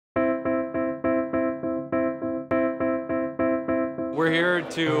We're here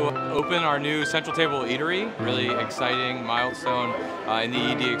to open our new Central Table Eatery, really exciting milestone in the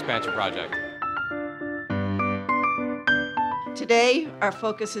ED expansion project. Today, our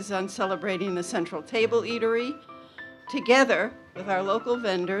focus is on celebrating the Central Table Eatery. Together with our local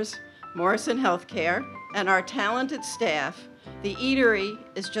vendors, Morrison Healthcare, and our talented staff, the eatery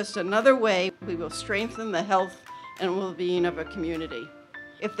is just another way we will strengthen the health and well-being of a community.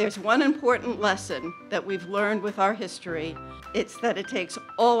 If there's one important lesson that we've learned with our history, it's that it takes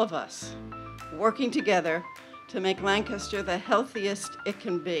all of us working together to make Lancaster the healthiest it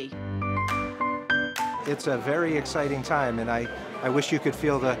can be. It's a very exciting time, and I wish you could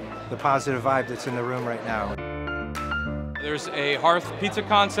feel the positive vibe that's in the room right now. There's a hearth pizza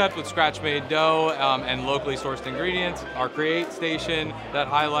concept with scratch-made dough and locally sourced ingredients. Our Create station that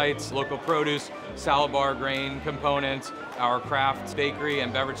highlights local produce, salad bar grain components. Our craft bakery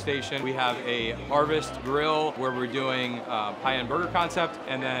and beverage station. We have a harvest grill where we're doing high-end burger concept,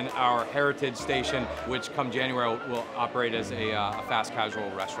 and then our heritage station, which come January will operate as a fast casual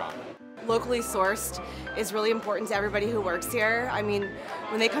restaurant. Locally sourced is really important to everybody who works here. I mean,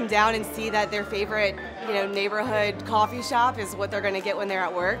 when they come down and see that their favorite, neighborhood coffee shop is what they're going to get when they're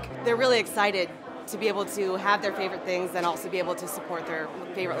at work, they're really excited to be able to have their favorite things and also be able to support their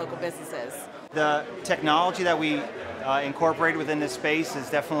favorite local businesses. The technology that we incorporated within this space is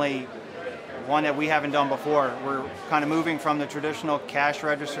definitely one that we haven't done before. We're kind of moving from the traditional cash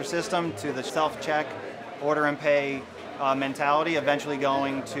register system to the self-check, order and pay mentality, eventually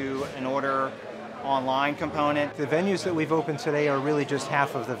going to an order online component. The venues that we've opened today are really just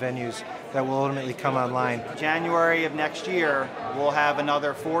half of the venues that will ultimately come online. January of next year, we'll have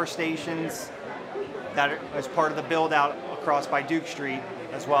another 4 stations that as part of the build out across by Duke Street,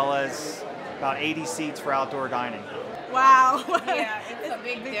 as well as about 80 seats for outdoor dining. Wow. Yeah, it's a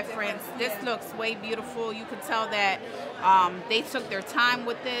big difference. This looks way beautiful. You could tell that they took their time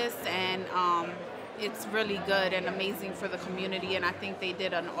with this, and it's really good and amazing for the community, and I think they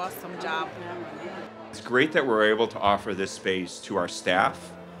did an awesome job. It's great that we're able to offer this space to our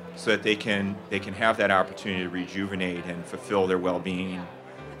staff so that they can have that opportunity to rejuvenate and fulfill their well-being.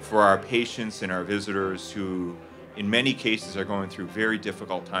 For our patients and our visitors who in many cases are going through very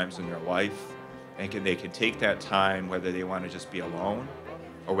difficult times in their life, and they can take that time, whether they want to just be alone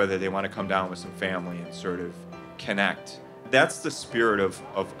or whether they want to come down with some family and sort of connect. That's the spirit of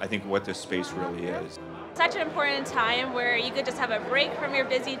I think what this space really is. Such an important time where you could just have a break from your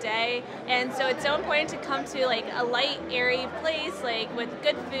busy day, and so it's so important to come to like a light, airy place with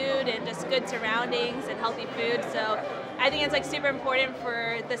good food and just good surroundings and healthy food. So I think it's super important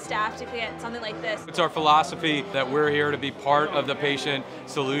for the staff to get something like this. It's our philosophy that we're here to be part of the patient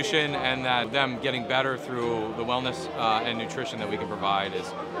solution, and that them getting better through the wellness and nutrition that we can provide is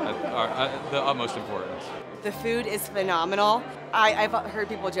the utmost importance. The food is phenomenal. I've heard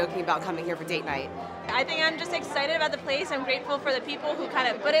people joking about coming here for date night. I think I'm just excited about the place. I'm grateful for the people who kind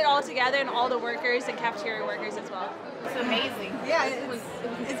of put it all together, and all the workers and cafeteria workers as well. It's amazing. Yeah,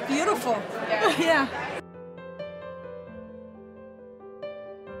 it's beautiful. Yeah.